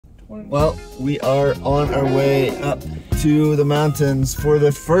Well, we are on our way up to the mountains for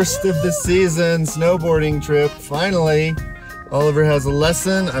the first of the season snowboarding trip. Finally, Oliver has a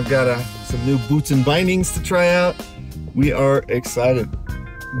lesson. I've got some new boots and bindings to try out. We are excited.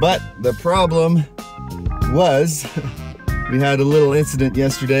 But the problem was we had a little incident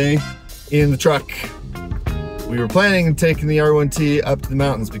yesterday in the truck. We were planning on taking the R1T up to the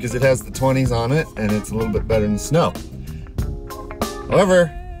mountains because it has the 20s on it and it's a little bit better in the snow.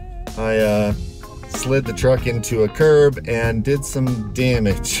 However, I slid the truck into a curb and did some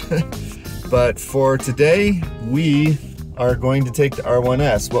damage. But for today, we are going to take the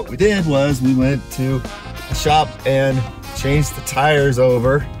R1S. What we did was we went to a shop and changed the tires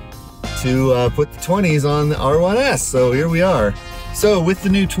over to put the 20s on the R1S. So here we are. So with the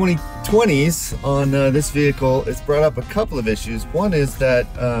new 2020s on this vehicle, it's brought up a couple of issues. One is that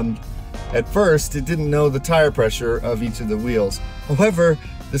at first it didn't know the tire pressure of each of the wheels. However,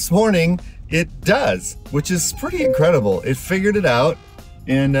 this morning it does, which is pretty incredible. It figured it out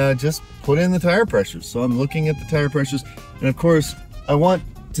and just put in the tire pressures. So I'm looking at the tire pressures, and of course I want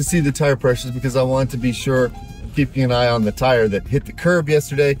to see the tire pressures because I want to be sure I'm keeping an eye on the tire that hit the curb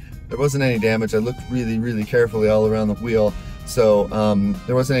yesterday. There wasn't any damage. I looked really carefully all around the wheel, so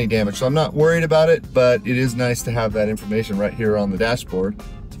there wasn't any damage. So I'm not worried about it, but it is nice to have that information right here on the dashboard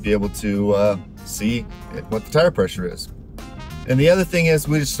to be able to see what the tire pressure is. And the other thing is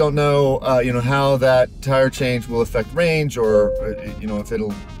we just don't know, how that tire change will affect range, or if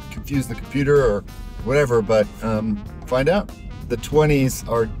it'll confuse the computer or whatever. But find out. The 20s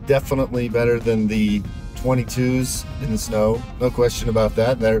are definitely better than the 22s in the snow. No question about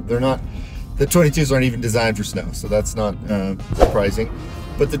that. They're not. The 22s aren't even designed for snow, so that's not surprising.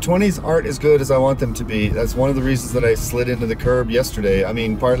 But the 20s aren't as good as I want them to be. That's one of the reasons that I slid into the curb yesterday. I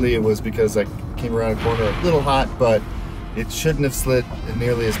mean, partly it was because I came around a corner a little hot, but it shouldn't have slid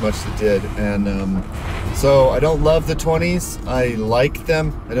nearly as much as it did. And so I don't love the 20s. I like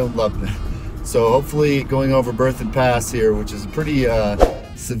them. I don't love them. So hopefully going over Berthoud Pass here, which is a pretty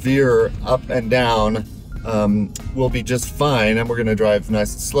severe up and down, will be just fine. And we're going to drive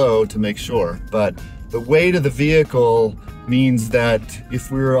nice and slow to make sure. But the weight of the vehicle means that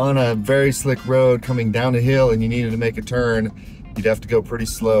if we were on a very slick road coming down a hill and you needed to make a turn, you'd have to go pretty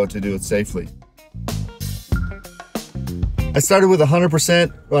slow to do it safely. I started with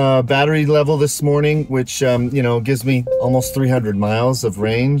 100% battery level this morning, which gives me almost 300 miles of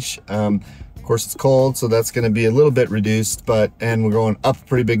range. Of course, it's cold, so that's going to be a little bit reduced. And we're going up a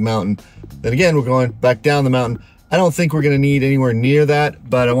pretty big mountain. Then again, we're going back down the mountain. I don't think we're going to need anywhere near that,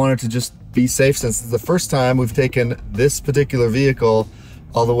 but I wanted to just be safe since it's the first time we've taken this particular vehicle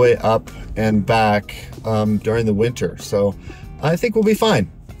all the way up and back during the winter. So I think we'll be fine.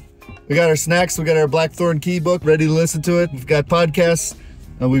 We got our snacks, we got our Blackthorn key book ready to listen to it. We've got podcasts,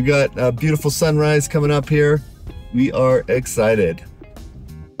 we've got a beautiful sunrise coming up here. We are excited.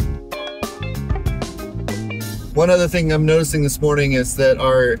 One other thing I'm noticing this morning is that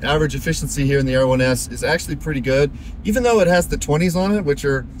our average efficiency here in the R1S is actually pretty good, even though it has the 20s on it, which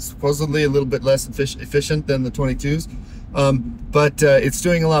are supposedly a little bit less efficient than the 22s. But it's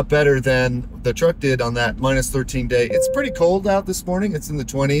doing a lot better than the truck did on that -13 day. It's pretty cold out this morning. It's in the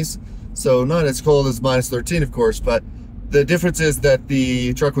 20s. So not as cold as -13, of course, but the difference is that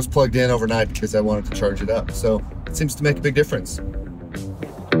the truck was plugged in overnight because I wanted to charge it up. So it seems to make a big difference.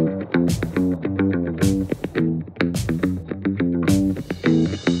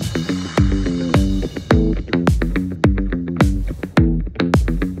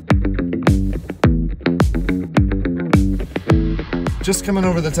 Just coming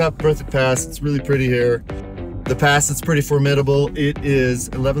over the top of Berthoud Pass. It's really pretty here. The pass is pretty formidable. It is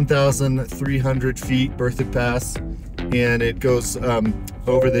 11,300 feet, Berthoud Pass, and it goes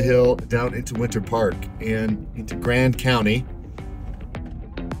over the hill down into Winter Park and into Grand County.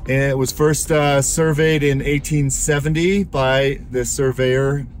 And it was first surveyed in 1870 by the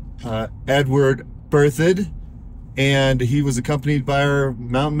surveyor Edward Berthoud, and he was accompanied by our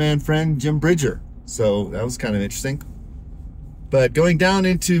mountain man friend Jim Bridger. So that was kind of interesting. But going down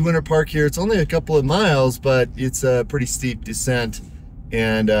into Winter Park here, it's only a couple of miles, but it's a pretty steep descent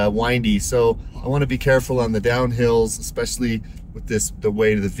and windy. So I want to be careful on the downhills, especially with the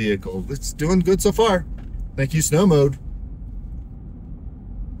weight of the vehicle. It's doing good so far. Thank you, Snow Mode.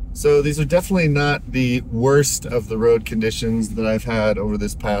 So these are definitely not the worst of the road conditions that I've had over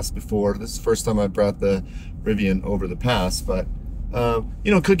this pass before. This is the first time I brought the Rivian over the pass, but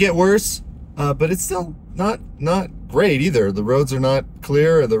could get worse. But it's still not great either. The roads are not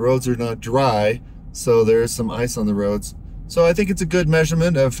clear, or the roads are not dry, so there's some ice on the roads. So I think it's a good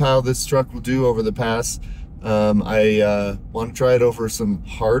measurement of how this truck will do over the pass. I want to try it over some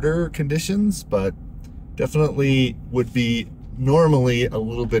harder conditions, but definitely would be normally a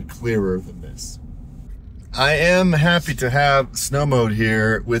little bit clearer than this. I am happy to have snow mode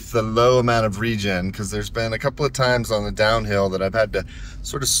here with the low amount of regen, because there's been a couple of times on the downhill that I've had to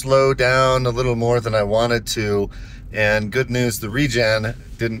sort of slow down a little more than I wanted to. And good news, the regen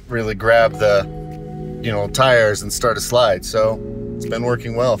didn't really grab the, tires and start a slide. So it's been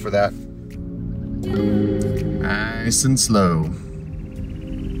working well for that. Nice and slow.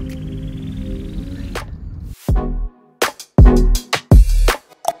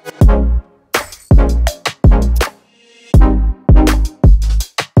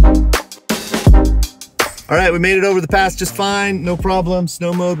 All right, we made it over the pass just fine, no problem.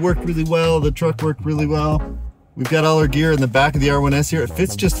 Snow mode worked really well. The truck worked really well. We've got all our gear in the back of the R1S here. It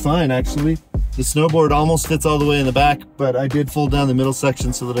fits just fine, actually. The snowboard almost fits all the way in the back, but I did fold down the middle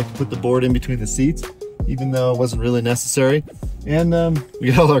section so that I could put the board in between the seats, even though it wasn't really necessary. And we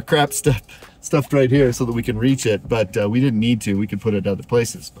got all our crap stuffed right here so that we can reach it, but we didn't need to. We could put it other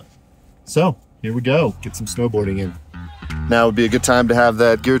places. So here we go, get some snowboarding in. Now would be a good time to have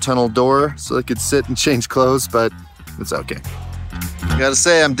that gear tunnel door so I could sit and change clothes, but it's okay. I gotta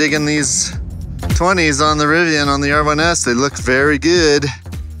say, I'm digging these 20s on the Rivian on the R1S. They look very good.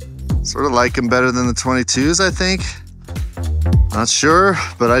 Sort of like them better than the 22s, I think. Not sure,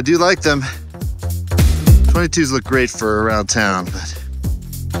 but I do like them. 22s look great for around town,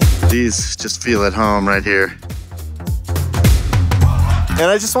 but these just feel at home right here. And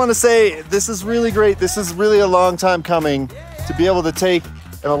I just want to say, this is really great. This is really a long time coming to be able to take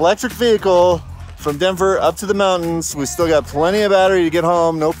an electric vehicle from Denver up to the mountains. We still got plenty of battery to get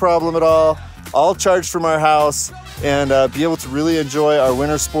home, no problem at all charged from our house, and be able to really enjoy our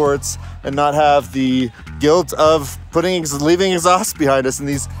winter sports and not have the guilt of leaving exhaust behind us in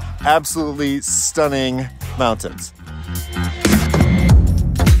these absolutely stunning mountains.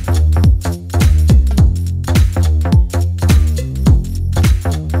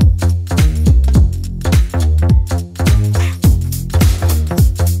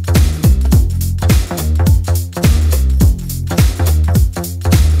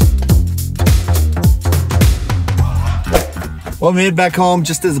 Well, we made it back home.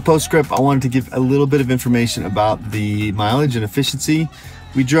 Just as a postscript, I wanted to give a little bit of information about the mileage and efficiency.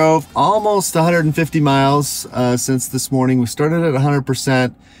 We drove almost 150 miles since this morning. We started at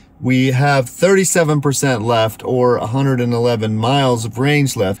 100%. We have 37% left, or 111 miles of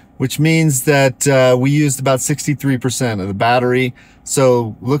range left, which means that we used about 63% of the battery.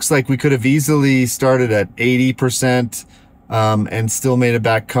 So looks like we could have easily started at 80%. And still made it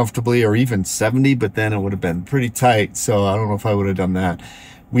back comfortably, or even 70, but then it would have been pretty tight. So I don't know if I would have done that.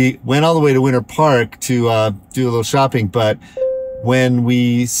 We went all the way to Winter Park to do a little shopping, but when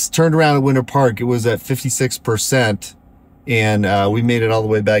we turned around at Winter Park, it was at 56%, and we made it all the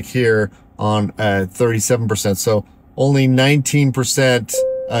way back here on 37%. So only 19%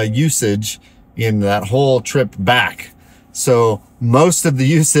 usage in that whole trip back. So most of the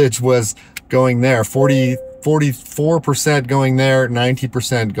usage was going there, 44% going there,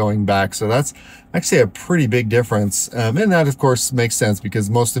 90% going back. So that's actually a pretty big difference. And that of course makes sense because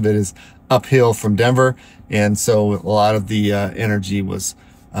most of it is uphill from Denver. And so a lot of the energy was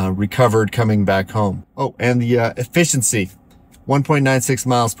recovered coming back home. Oh, and the efficiency, 1.96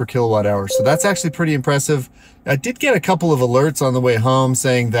 miles per kilowatt hour. So that's actually pretty impressive. I did get a couple of alerts on the way home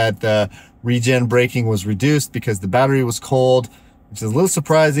saying that the regen braking was reduced because the battery was cold, which is a little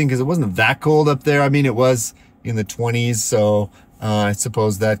surprising because it wasn't that cold up there. I mean, it was in the 20s, so I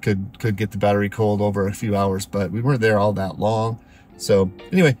suppose that could get the battery cold over a few hours, but we weren't there all that long. So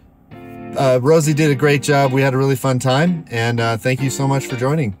anyway, Rosie did a great job. We had a really fun time, and thank you so much for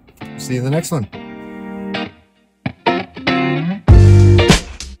joining. See you in the next one.